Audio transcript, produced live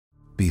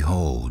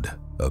Behold,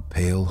 a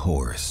pale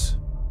horse,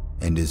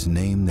 and his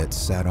name that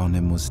sat on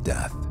him was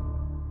Death,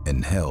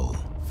 and hell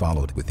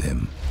followed with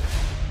him.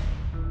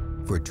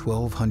 For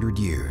 1,200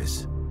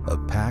 years, a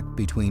pact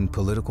between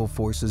political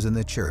forces in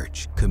the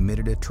church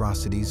committed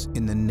atrocities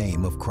in the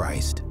name of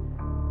Christ.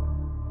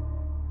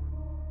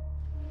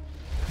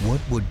 What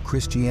would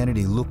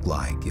Christianity look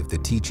like if the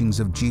teachings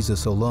of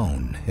Jesus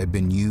alone had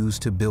been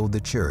used to build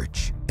the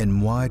church?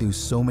 And why do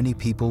so many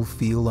people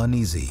feel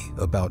uneasy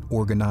about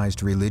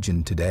organized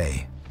religion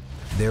today?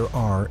 There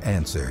are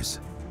answers.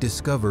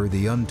 Discover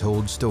the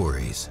untold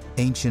stories,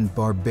 ancient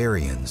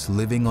barbarians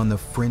living on the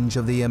fringe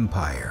of the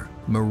empire,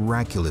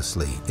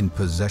 miraculously in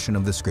possession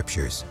of the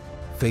scriptures.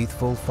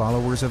 Faithful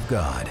followers of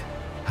God,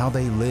 how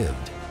they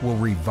lived will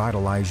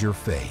revitalize your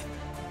faith.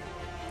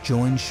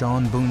 Join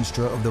Sean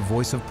Boonstra of the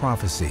Voice of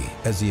Prophecy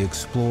as he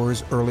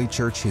explores early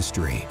church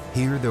history.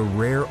 Hear the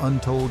rare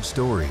untold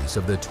stories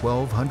of the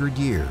 1,200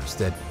 years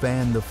that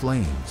fanned the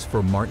flames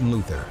for Martin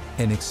Luther,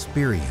 and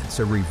experience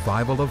a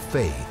revival of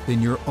faith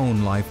in your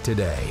own life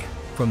today.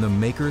 From the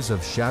makers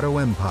of Shadow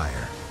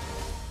Empire,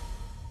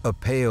 A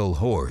Pale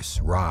Horse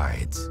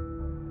Rides.